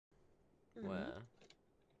where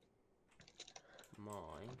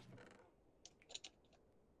my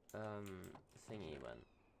thingy went.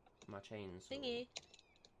 My chainsaw. Thingy.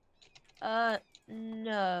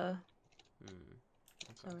 No.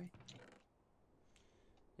 Okay. Sorry.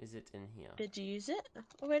 Is it in here? Did you use it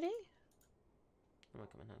already? That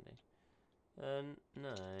might come in handy.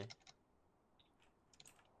 No.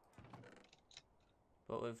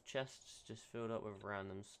 But with chests just filled up with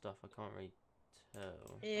random stuff, I can't really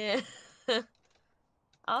tell. Yeah.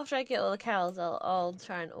 After I get all the cows, I'll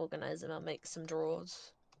try and organize them. I'll make some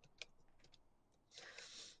drawers.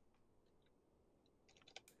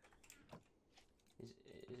 Is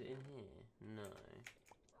it in here? No.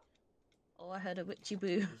 Oh, I heard a witchy boo.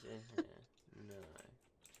 Is it in here? No.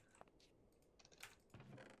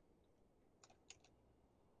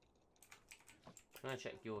 Can I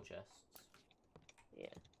check your chests?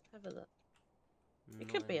 Yeah, have a look. It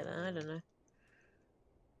Not could be in there, I there. don't know.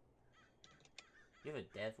 You have a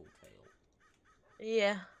devil tail.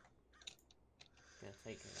 Yeah. Gonna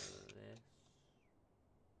take this.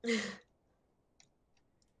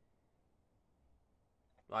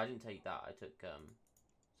 Well, I didn't take that. I took something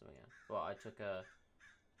else. Well, I took a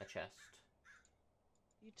chest.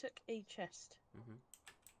 You took a chest.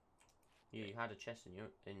 You had a chest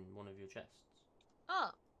in one of your chests.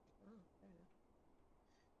 Oh. Oh, fair enough.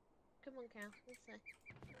 Come on, cow. Let's say.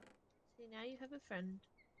 See, now you have a friend.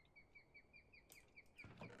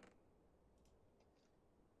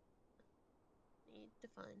 Need to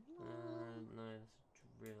find more. No, that's a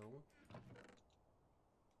drill.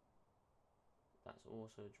 That's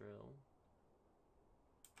also a drill.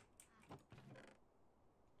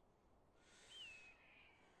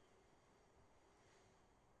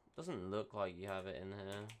 Doesn't look like you have it in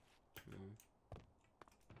here.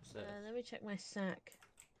 What's this? Let me check my sack.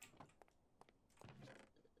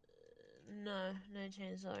 No, no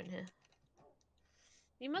chainsaw in here.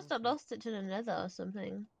 You must have lost it to the nether or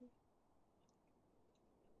something.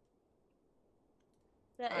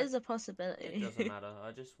 That is a possibility. It doesn't matter.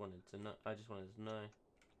 I just wanted to know.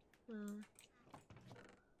 Oh.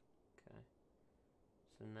 Okay.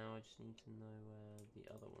 So now I just need to know where the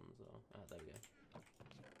other ones are. Ah, there we go.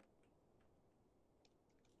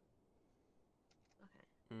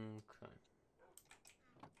 Okay.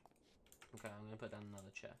 Okay, I'm gonna put down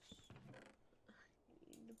another chest.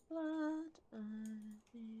 Need blood. I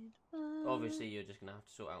need blood. Obviously, you're just gonna have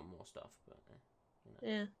to sort out more stuff, but you know.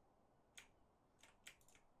 Yeah.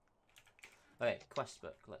 Okay, quest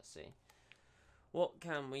book. Let's see. What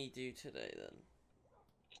can we do today then?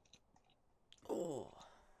 Oh.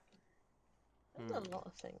 That's a lot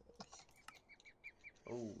of things.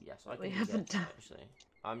 Oh yes, I That we can do haven't this done. actually.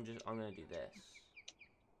 I'm gonna do this.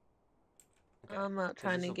 Okay. I'm not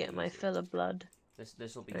trying to get my fill of blood.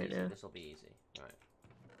 This will be right easy. now. This will be easy. Right.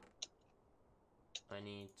 I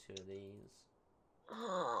need 2 of these.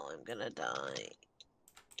 Oh, I'm gonna die.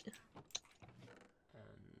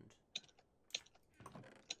 And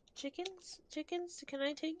Chickens? Chickens? Can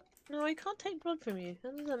I take... No, I can't take blood from you.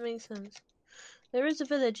 How does that make sense? There is a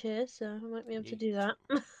village here, so I might be able to do that.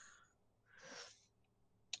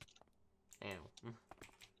 ow.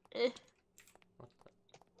 Eh. What the?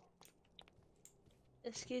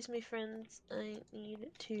 Excuse me, friends. I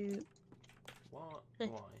need to... What? Eh.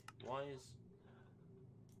 Why is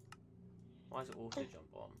it auto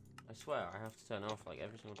jump on? I swear I have to turn it off like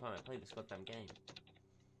every single time I play this goddamn game.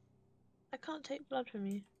 I can't take blood from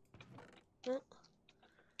you. Oh.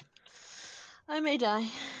 I may die.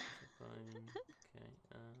 Fine. Okay.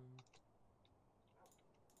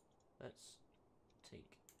 Let's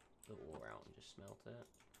take the ore out and just smelt it.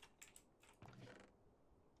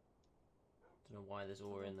 Don't know why there's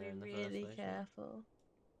ore in there in the first place. Be really careful.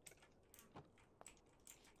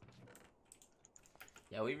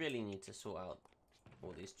 Yeah, we really need to sort out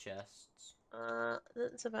all these chests.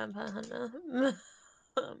 That's a vampire hunter.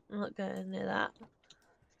 I'm not going near that.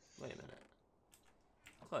 Wait a minute.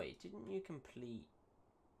 Chloe, didn't you complete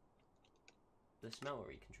the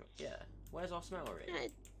smeltery control? Yeah. Where's our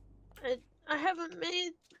smeltery? I haven't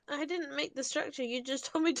made... I didn't make the structure. You just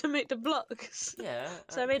told me to make the blocks. Yeah.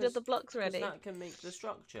 So I made all the blocks ready. Because that can make the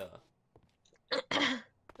structure.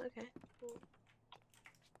 Okay, cool.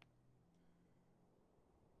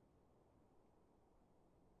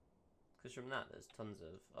 Because from that, there's tons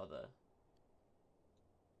of other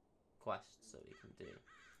quests that we can do.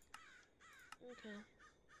 Okay.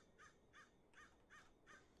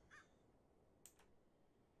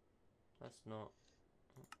 That's not...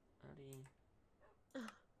 How do you...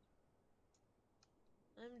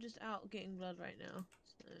 I'm just out getting blood right now.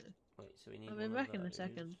 So... Wait, so we need I'll one be of back in a those,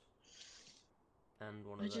 second. and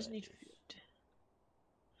one of I just those. need food.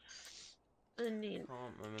 I need.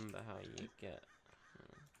 Can't remember how you get.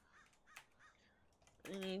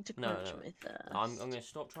 I need to No, quench no. my thirst. I'm going to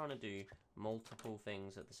stop trying to do multiple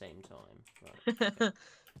things at the same time. Right. Okay.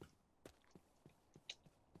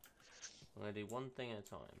 I'm going to do one thing at a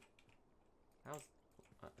time. How's...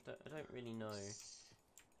 I don't really know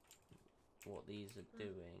what these are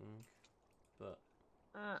doing, but...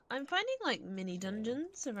 I'm finding like mini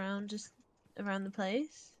dungeons around the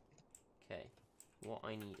place. Okay. What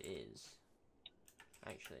I need is...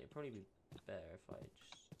 Actually, it'd probably be better if I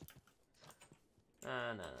just...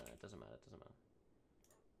 No, it doesn't matter,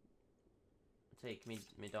 Take me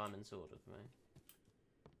diamond sword with me.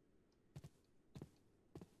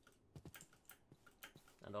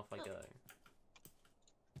 And off I go.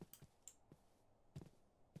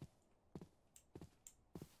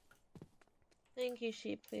 Thank you,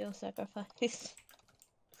 sheep, for your sacrifice.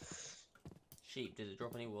 Sheep, did it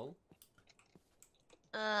drop any wool?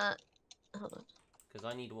 Hold on. Because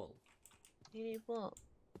I need wool. You need what?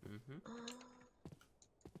 Mm-hmm.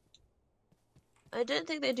 I don't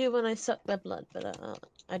think they do when I suck their blood, but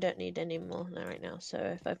I don't need any more right now. So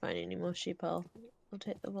if I find any more sheep, I'll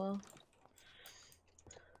take the wool.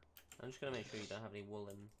 I'm just gonna make sure you don't have any wool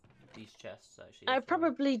in these chests. Actually, I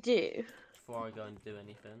probably do. Before I go and do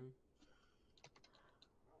anything.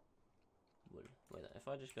 Wool. Wait, if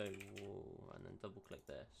I just go wool and then double click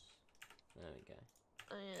this, there we go.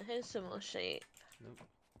 Oh yeah, here's some more sheep. Nope.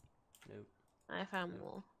 Nope. I found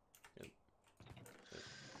more. Nope. Nope.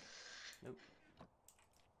 Nope.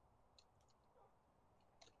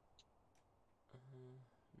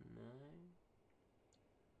 No.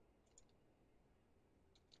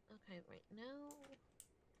 Okay, right now.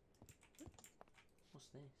 What's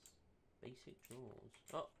this? Basic drawers.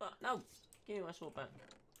 Oh, no! Give me my sword back.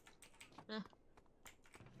 No.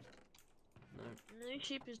 No. No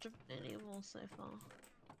sheep is dropping any wool so far.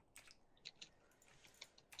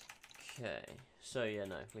 Okay. So, yeah,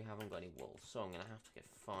 no, we haven't got any wool. So, I'm gonna have to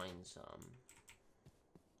find some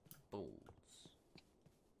balls.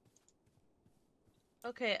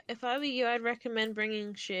 Okay, if I were you, I'd recommend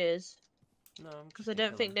bringing shears. No, because I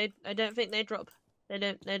don't think they drop. They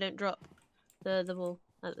don't drop the wool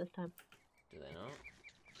at this time. Do they not?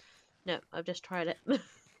 No, I've just tried it. Oh.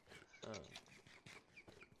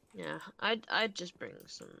 Yeah, I'd just bring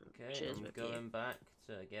some shears I'm with going back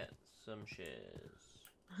to get some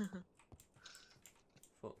shears.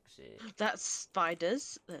 Foxy. That's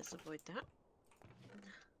spiders. Let's avoid that.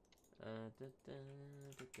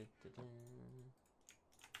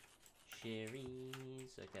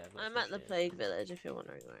 Shearies. Okay, I've got I'm some at the shears. plague village if you're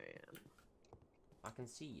wondering where I am. I can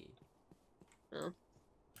see you. Oh.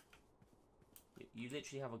 You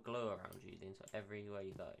literally have a glow around you everywhere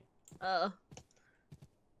you go. Oh.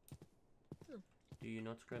 Do you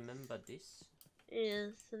not remember this?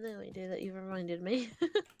 Yes, and there we do that. You reminded me.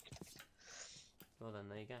 Well then,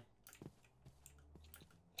 there you go.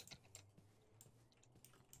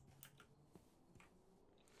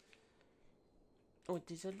 Oh,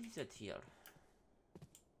 there's a lizard here.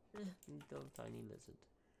 Little tiny lizard.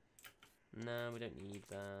 No, we don't need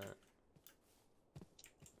that.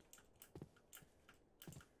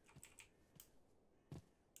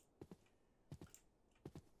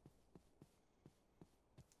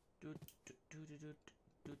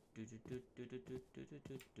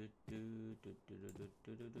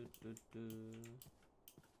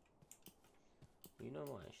 You know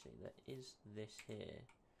what, actually, there is this here,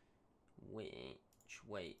 which,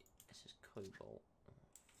 wait, this is cobalt.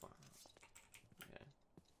 Oh, fuck. Okay,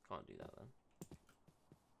 can't do that then.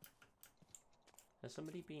 Has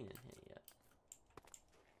somebody been in here yet?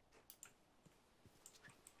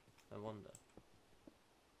 I wonder.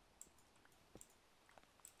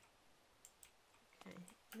 Okay.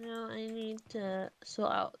 Now I need to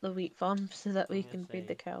sort out the wheat farm so that we can feed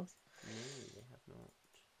the cows. No, they have not.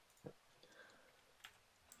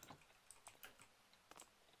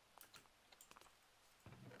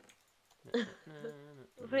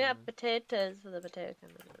 We have potatoes for the potato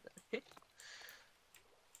cannon.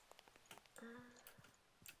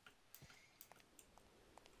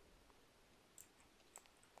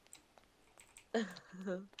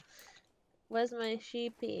 Where's my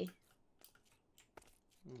sheepy?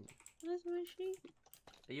 Where's my sheep?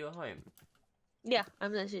 Are you at home? Yeah,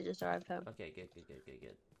 I'm literally just arrived home. Okay, good.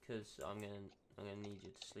 Because I'm gonna need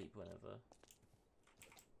you to sleep whenever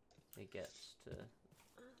it gets to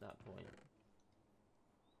that point.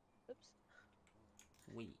 Oops.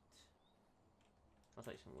 Wheat. I'll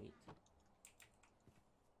take some wheat.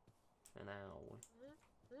 An owl.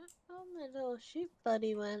 Oh, my little sheep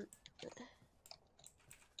buddy went.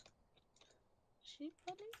 Sheep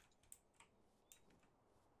buddy?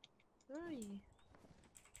 Where are you?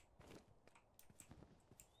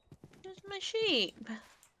 There's my sheep.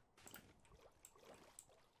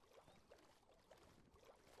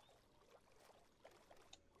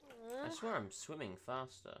 I swear I'm swimming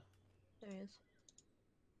faster. There he is.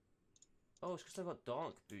 Oh, it's because I've got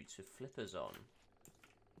dark boots with flippers on.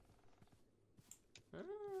 Ah.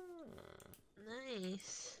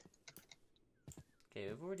 Nice. Okay,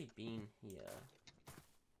 we've already been here.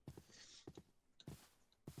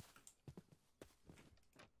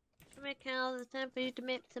 Michael, it's time for you to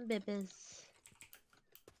make some babies.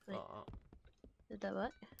 Wait, Oh, did that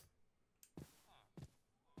work?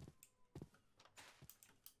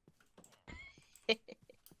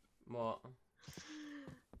 what?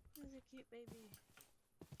 He's a cute baby.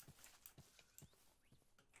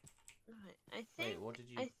 Right, I think. Wait, what did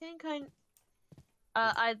you? I think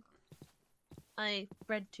I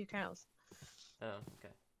bred 2 cows. Oh,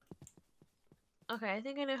 okay. Okay, I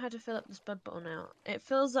think I know how to fill up this blood bottle now. It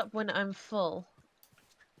fills up when I'm full.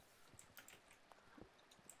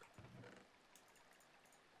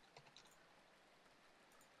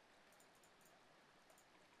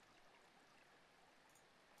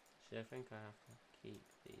 See, I think I have to keep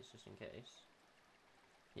these just in case.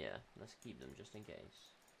 Yeah, let's keep them just in case.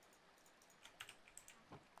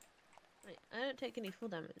 Wait, I don't take any full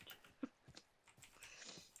damage.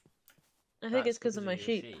 I think it's because of my your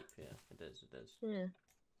sheep. Yeah, it is, it is. Yeah.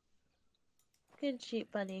 Good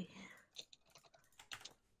sheep, buddy.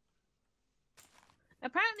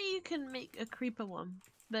 Apparently you can make a creeper one,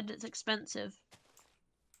 but it's expensive.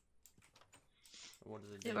 What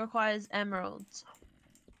does it do? It requires emeralds.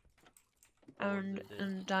 What does it do?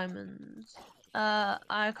 And diamonds.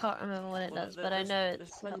 I can't remember what it does, but I know it's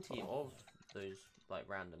There's plenty helpful. of those, like,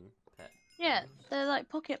 random pet Yeah, things. they're like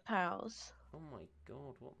pocket pals. Oh my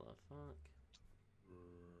god, what the fuck?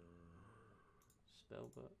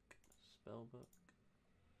 Spellbook. Spellbook.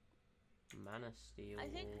 Mana Steel. I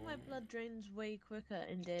think my blood drains way quicker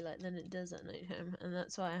in daylight than it does at nighttime, and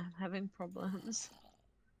that's why I'm having problems.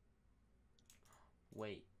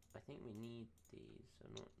 Wait, I think we need these.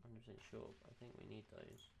 I'm not 100% sure, but I think we need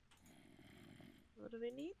those. What do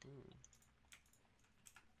we need? Mm.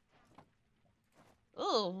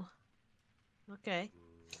 Oh! Okay.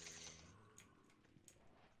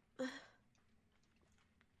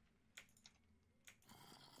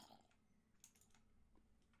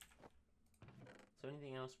 Is there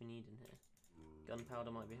anything else we need in here?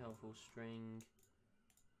 Gunpowder might be helpful, string.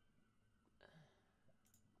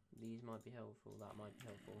 These might be helpful, that might be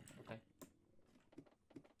helpful. Okay.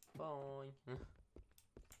 Fine.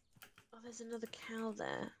 Oh, there's another cow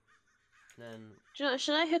there. Then, Do you know,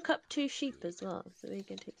 should I hook up 2 sheep as well, so we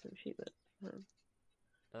can take some sheep with home?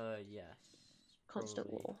 yes. Constant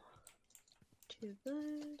Probably. war. 2 of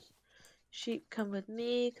those. Sheep come with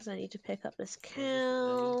me, because I need to pick up this Oh, is this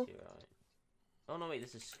cow. the meteorite? Oh no, wait,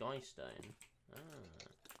 this is skystone. Ah.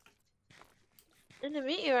 In a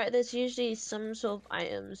meteorite, there's usually some sort of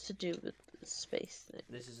items to do with the space thing.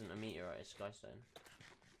 This isn't a meteorite, it's skystone.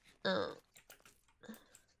 Oh.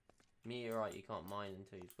 Meteorite you can't mine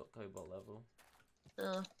until you've got cobalt level.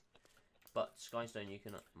 Oh. But skystone you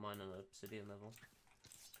can mine on obsidian level.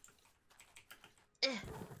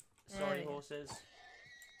 Sorry, horses.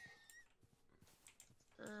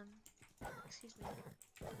 Excuse me.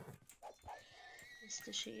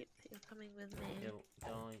 Mr. Sheep, you're coming with me. Kill,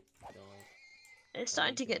 die. It's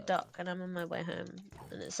starting to get dark and I'm on my way home.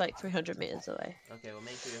 And it's like 300 meters away. Okay, well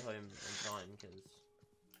make sure you're home in time, because...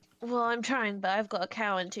 Well, I'm trying, but I've got a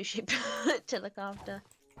cow and 2 sheep to look after.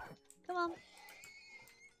 Come on.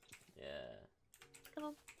 Yeah. Come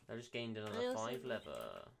on. I just gained another 5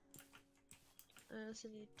 leather. I also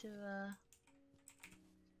need to,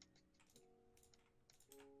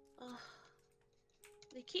 Oh,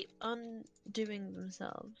 they keep undoing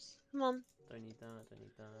themselves. Come on. Don't need that, don't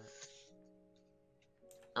need that.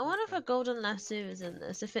 I wonder if a golden lasso is in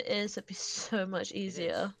this. If it is, it'd be so much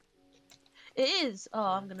easier. It is! Oh,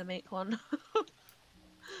 I'm gonna make one.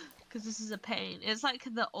 Because this is a pain. It's like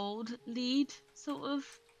the old lead sort of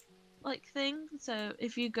like thing. So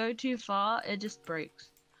if you go too far, it just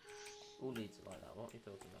breaks. All leads are like that, what are you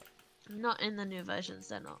talking about? Not in the new versions,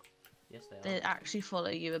 they're not. Yes, they are. They actually follow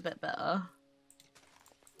you a bit better.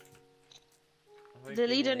 The The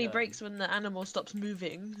lead only breaks when the animal stops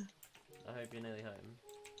moving. I hope you're nearly home.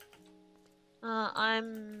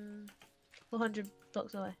 I'm 400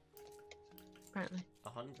 blocks away. Apparently.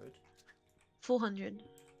 100? 400.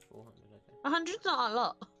 400, okay. 100's not a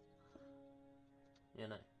lot. Yeah,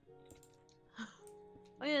 no.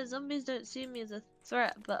 Oh yeah, zombies don't see me as a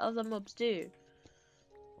threat, but other mobs do.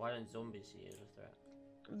 Why don't zombies see you as a threat?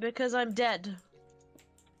 Because I'm dead.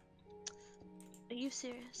 you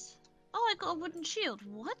serious? Oh, I got a wooden shield.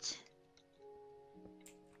 What?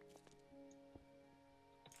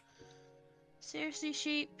 Seriously,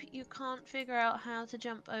 sheep, you can't figure out how to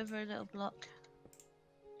jump over a little block.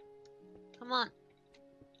 Come on.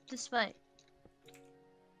 This way.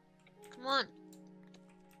 Come on.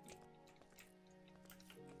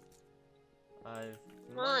 I've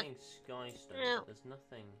Come on. mining skystone, Ow. but there's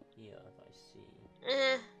nothing here that I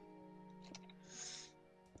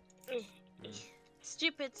see.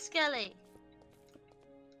 Stupid Skelly.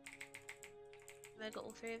 Have I got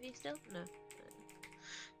all three of you still? No.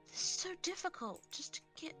 This is so difficult just to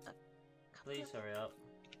get a couple Please hurry up.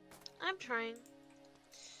 I'm trying.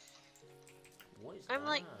 What is I'm that?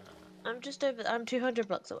 like, I'm just over. I'm 200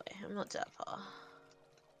 blocks away. I'm not that far.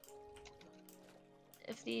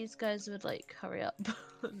 If these guys would like hurry up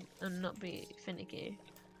and not be finicky.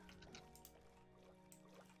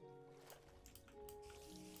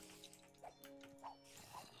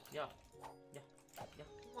 Yeah. Come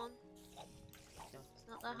on. Yeah. It's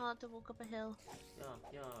not that hard to walk up a hill.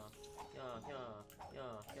 Yeah.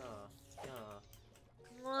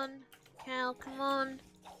 Come on, Cal. Come on.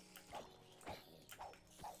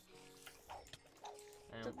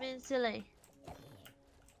 Stop being silly.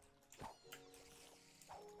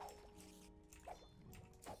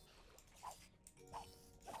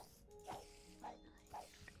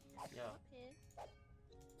 Yeah. Up here.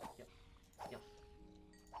 Yeah.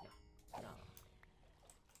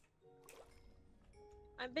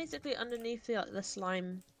 I'm basically underneath the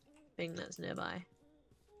slime thing that's nearby.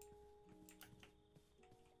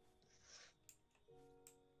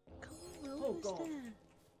 Come on, we're almost there.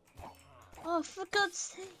 Oh, for God's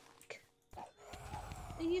sake!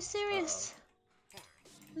 Are you serious?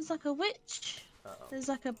 There's like a witch. There's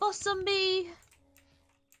like a boss zombie.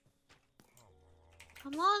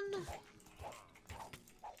 Come on.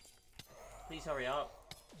 Please hurry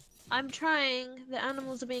up. I'm trying. The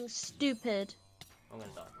animals are being stupid. I'm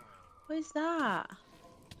gonna die. What is that?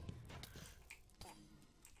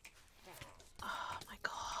 Oh my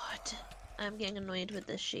god. I'm getting annoyed with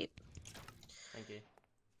this sheep. Thank you.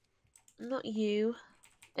 Not you.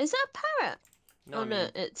 Is that a parrot? No, oh I mean, no,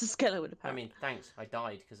 it's a skeleton with a parrot. I mean, thanks. I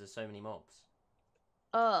died because there's so many mobs.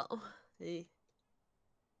 Oh.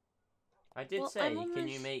 I did say, can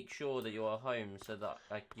you make sure that you're home so that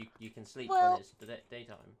like you can sleep when it's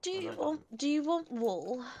daytime? Do you want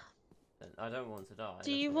wool? I don't want to die.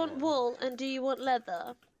 Do you want wool and do you want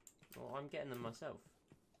leather? Well, I'm getting them myself.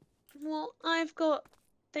 Well, I've got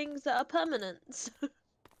things that are permanent.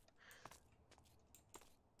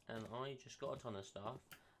 And I just got a ton of stuff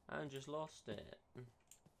and just lost it.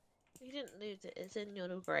 You didn't lose it, it's in your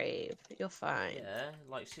grave. You're fine. Yeah,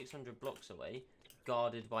 like 600 blocks away,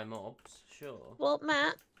 guarded by mobs, sure. Well,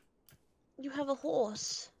 Matt, you have a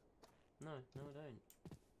horse. No, I don't.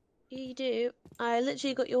 You do. I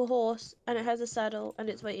literally got your horse, and it has a saddle, and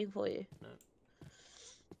it's waiting for you. No.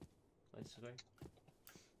 I disagree.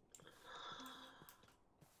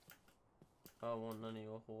 I want none of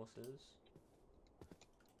your horses.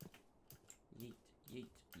 Yeet, yeet,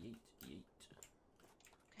 yeet, yeet.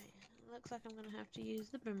 Okay, looks like I'm gonna have to use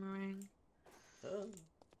the boomerang. Oh.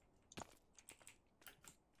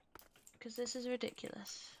 Because this is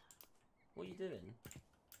ridiculous. What are you doing?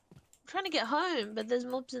 I'm trying to get home, but there's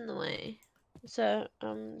mobs in the way. So,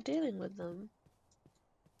 I'm dealing with them.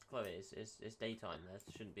 Chloe, it's daytime. There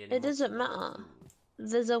shouldn't be any It mobs doesn't in matter. there.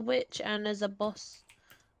 There's a witch and there's a boss.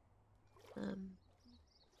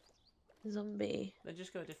 Zombie. Then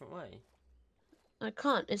just go a different way. I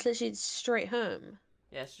can't. It's literally straight home.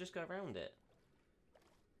 Yeah, so just go around it.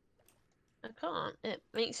 I can't. It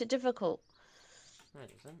makes it difficult. No,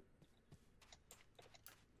 it doesn't.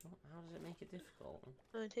 How does it make it difficult?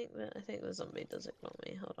 I think the zombie does ignore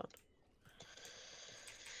me. Hold on.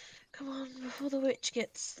 Come on, before the witch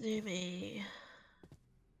gets near me.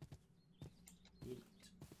 Yeet.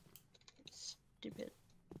 Stupid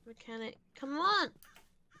mechanic. Come on!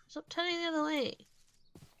 Stop turning the other way.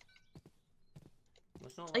 Well,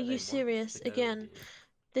 it's not Are like you they want serious? to go with Again, you.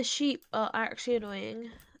 the sheep are actually annoying.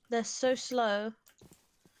 They're so slow.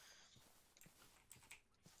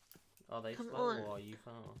 Are they Come slow on. or are you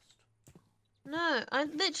fast? No, I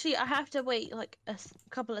have to wait like a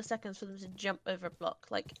couple of seconds for them to jump over a block.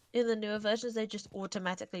 Like in the newer versions, they just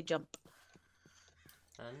automatically jump.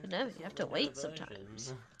 And But no, that's you have not to the wait newer version.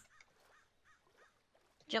 sometimes.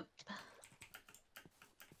 Jump.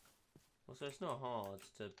 Well, so it's not hard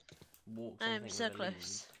to walk something I'm so with a lead.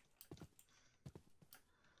 close.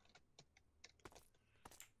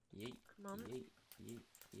 Yeet, Come on. yeet, yeet,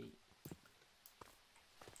 yeet.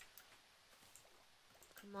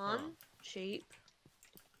 Come on, sheep.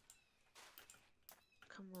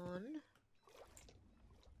 Come on.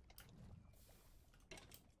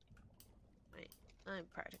 Wait, I'm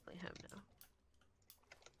practically home now.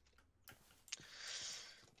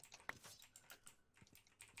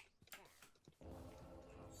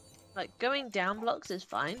 Like, going down blocks is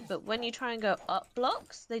fine, but when you try and go up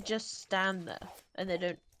blocks, they just stand there, and they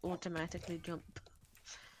don't automatically jump.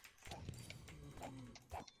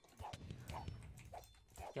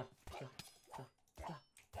 Yeah, yeah, yeah, yeah,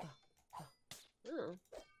 yeah. Oh.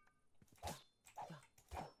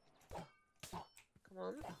 Come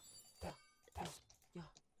on. Yeah.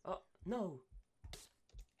 Oh, no!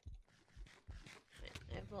 Right,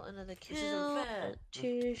 I've got another This isn't cow fair. and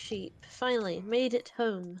 2 sheep. Finally, made it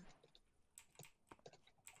home.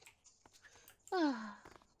 Ah.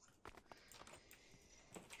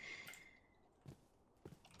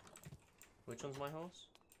 Which one's my horse?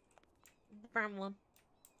 The brown one.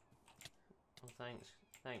 Oh, thanks.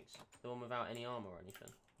 Thanks. The one without any armor or anything.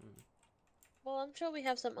 Well, I'm sure we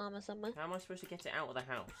have some armor somewhere. How am I supposed to get it out of the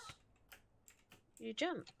house? You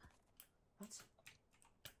jump. What?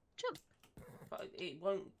 Jump. But it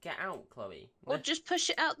won't get out, Chloe. Or just push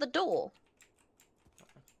it out the door. I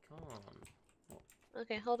can't. What?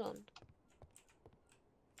 Okay, hold on.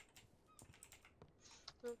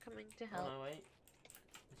 I'm coming to help. Oh, no, wait.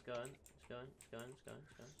 It's going. It's going. It's going. It's going.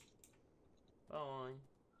 It's going. Bye.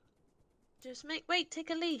 Just wait,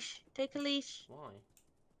 take a leash. Take a leash. Why?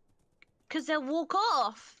 Because they'll walk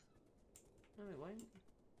off. No, it won't.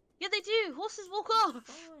 Yeah, they do. Horses walk off.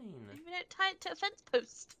 Fine. If you don't tie it to a fence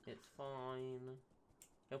post. It's fine.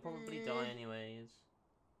 He'll probably die anyways.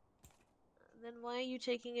 Then why are you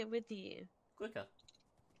taking it with you? Quicker.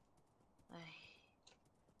 Aye.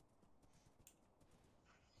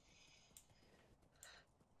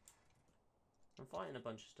 I'm fighting a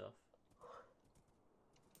bunch of stuff.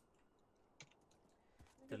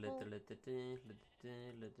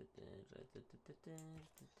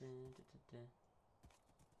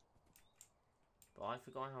 But I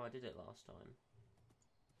forgot how I did it last time.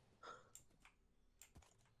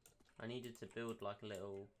 I needed to build like a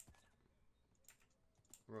little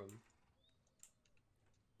room.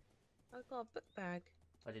 I got a book bag.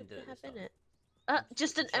 I didn't do it this time. In it?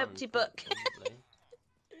 Just an empty book.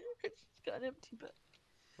 It's got an empty book.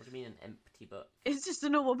 What do you mean an empty book? It's just a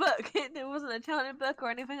normal book. It wasn't a talented book or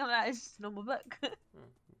anything like that. It's just a normal book.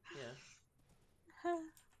 Yeah. Okay.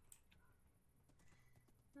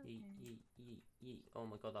 Yeet, yeet, yeet, yeet. Oh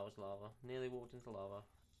my god, that was lava. Nearly walked into lava.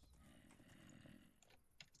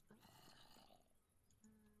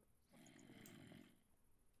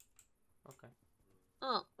 Okay.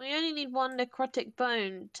 Oh, we only need 1 necrotic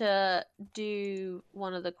bone to do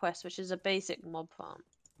one of the quests, which is a basic mob farm.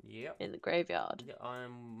 Yep. In the graveyard. Yeah,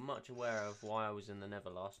 I'm much aware of why I was in the Nether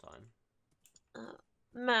last time.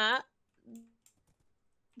 Matt,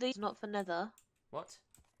 these are not for Nether. What?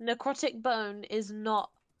 Necrotic bone is not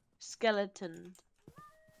skeleton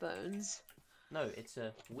bones. No, it's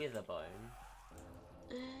a wither bone.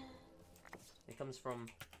 It comes from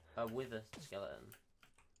a wither skeleton.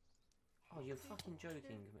 Oh, you're fucking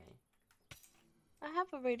joking me. I have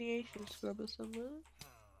a radiation scrubber somewhere.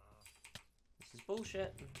 This is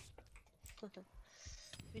bullshit.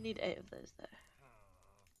 We need 8 of those though.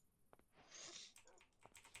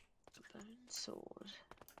 Bone sword.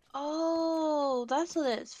 Oh, that's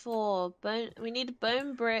what it's for. Bone. We need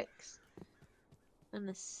bone bricks and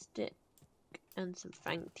a stick and some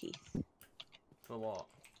fang teeth. For what?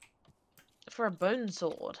 For a bone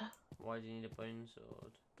sword. Why do you need a bone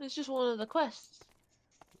sword? It's just one of the quests.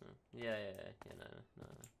 Yeah, no.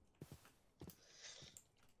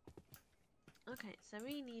 Okay, so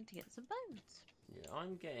we need to get some bones. Yeah,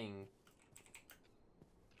 I'm getting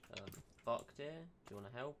fucked here. Do you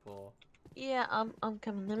want to help or? Yeah, I'm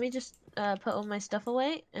coming. Let me just put all my stuff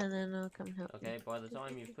away, and then I'll come help. Okay, by the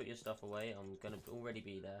time you've put your stuff away, I'm gonna already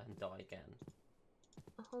be there and die again.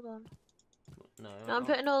 Oh, hold on. No, I'm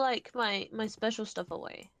putting all like my special stuff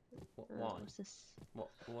away. Why? What's this?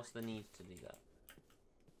 What's the need to do that?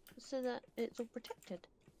 So that it's all protected.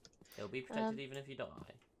 It'll be protected even if you die.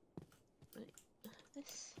 Wait,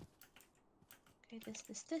 this. Okay,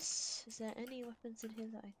 this. Is there any weapons in here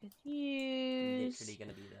that I could use? Literally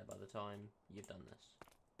gonna be there by the time you've done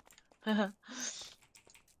this.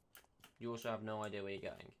 You also have no idea where you're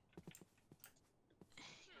going.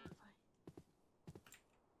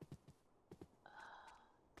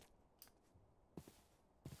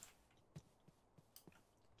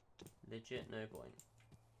 Legit, no point.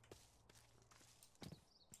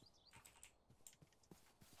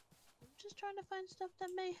 I'm just trying to find stuff that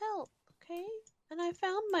may help, okay? And I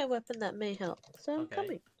found my weapon that may help, so I'm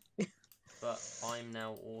coming. But I'm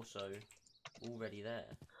now also already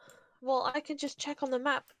there. Well, I can just check on the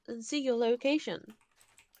map and see your location.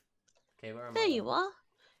 Okay, where am There I? you are.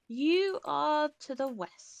 You are to the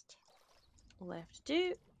west. All I have to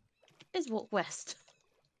do is walk west.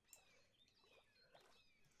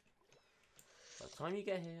 By the time you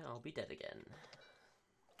get here, I'll be dead again.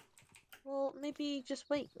 Well, maybe just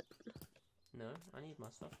wait. No, I need my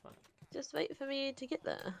stuff back. Just wait for me to get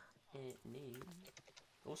there. It needs.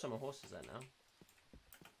 Also, my horse is there now.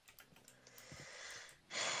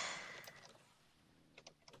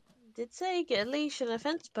 Did say get a leash and a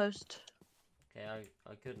fence post. Okay,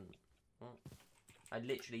 I couldn't. What? I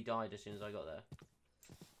literally died as soon as I got there.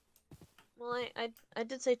 Well, I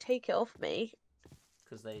did say take it off me.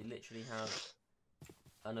 Because they literally have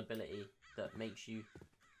an ability that makes you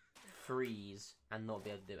freeze and not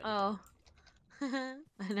be able to do anything. Oh.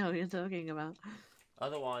 I know what you're talking about.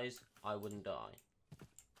 Otherwise, I wouldn't die.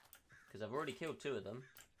 Because I've already killed 2 of them.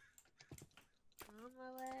 On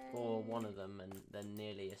my way. Or 1 of them, and then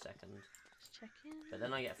nearly a second. Just checking. But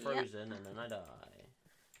then I get frozen, and then I die.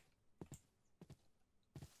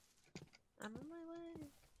 I'm on my way.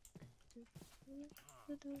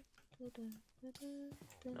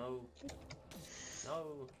 No.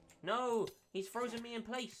 No. No! He's frozen me in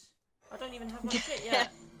place! I don't even have my shit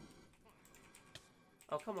yet!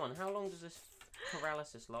 Oh, come on. How long does this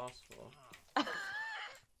paralysis last for?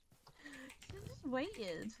 You just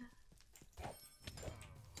waited.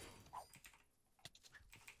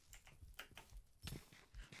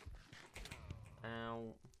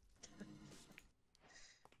 Ow.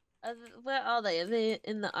 Where are they? Are they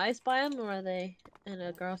in the ice biome or are they in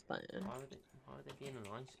a grass biome? Why would they be in an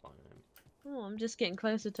ice biome? Oh, I'm just getting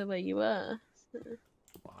closer to where you were.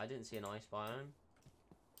 Well, I didn't see an ice biome.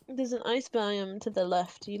 There's an ice biome to the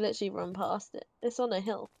left. You literally run past it. It's on a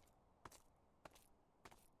hill.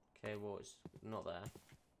 Okay, well, it's not there.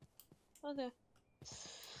 Okay.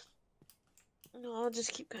 No, I'll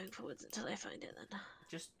just keep going forwards until I find it then.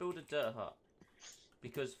 Just build a dirt hut.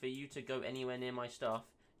 Because for you to go anywhere near my stuff,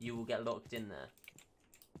 you will get locked in there.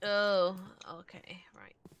 Oh, okay,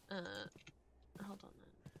 right. Hold on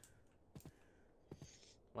then.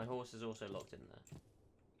 My horse is also locked in there.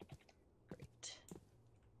 Great.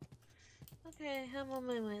 Okay, I'm on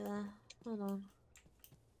my way there. Hold on.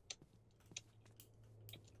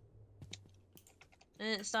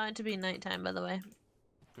 And it's starting to be nighttime, by the way.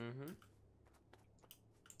 Mm-hmm.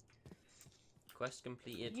 Quest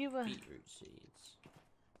completed. You were... Beetroot seeds.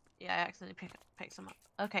 Yeah, I accidentally picked some up.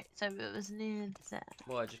 Okay, so it was near there.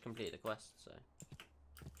 Well, I just completed a quest, so.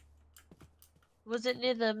 Was it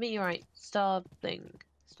near the meteorite star thing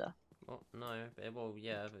stuff? Well, no, but, well,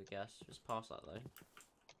 yeah, but I guess. Just past that,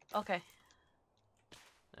 though. Okay.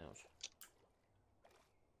 Ouch.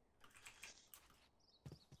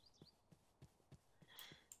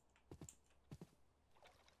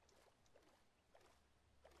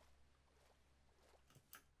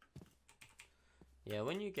 Yeah,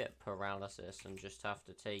 when you get paralysis and just have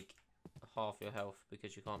to take half your health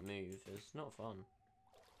because you can't move, it's not fun.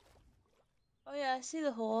 Oh yeah, I see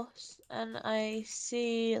the horse, and I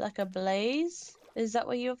see like a blaze. Is that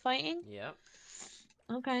what you're fighting? Yep.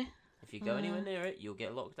 Okay. If you go anywhere near it, you'll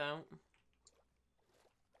get locked out.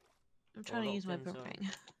 I'm trying to use my locked in, boomerang.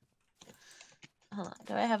 Hold on,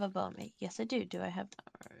 do I have a bow on me? Yes, I do. Do I have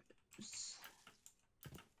arrows?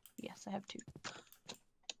 Yes, I have 2.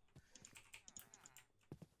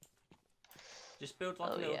 Just build like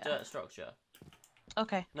a little dirt structure.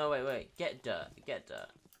 Okay. No, wait. Get dirt.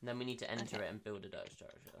 And then we need to enter it and build a dirt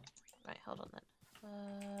structure. Right, hold on then.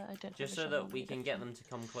 I don't. Just so that we can get them to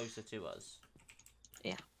come closer to us.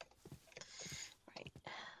 Yeah. Right.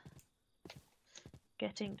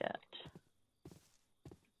 Getting dirt.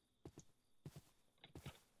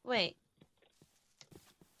 Wait.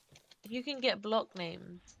 You can get block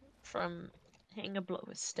names from hitting a block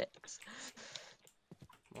with sticks.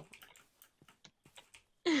 What?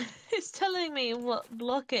 It's telling me what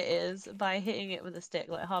block it is by hitting it with a stick,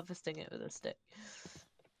 like harvesting it with a stick.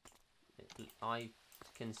 I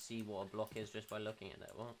can see what a block is just by looking at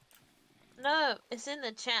it. What? No, it's in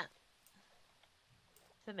the chat.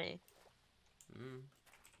 For me.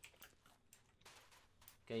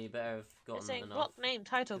 Okay, you better have gotten It's saying enough. block name,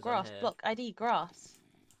 title, 'cause I'm grass, here. block ID, grass.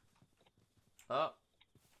 Oh.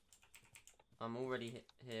 I'm already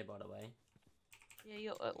here, by the way. Yeah,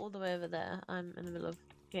 you're all the way over there. I'm in the middle of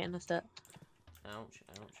getting a step. Ouch.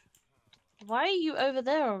 Why are you over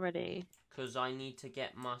there already? Because I need to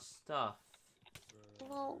get my stuff.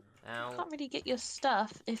 Well, Ow. you can't really get your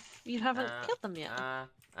stuff if you haven't killed them yet.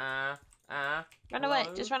 Run away,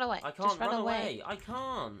 just run away. I can't just run away. I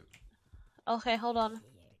can't. Okay, hold on.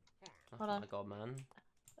 Oh my god, man.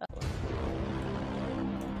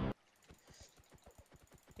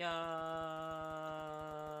 Yeah.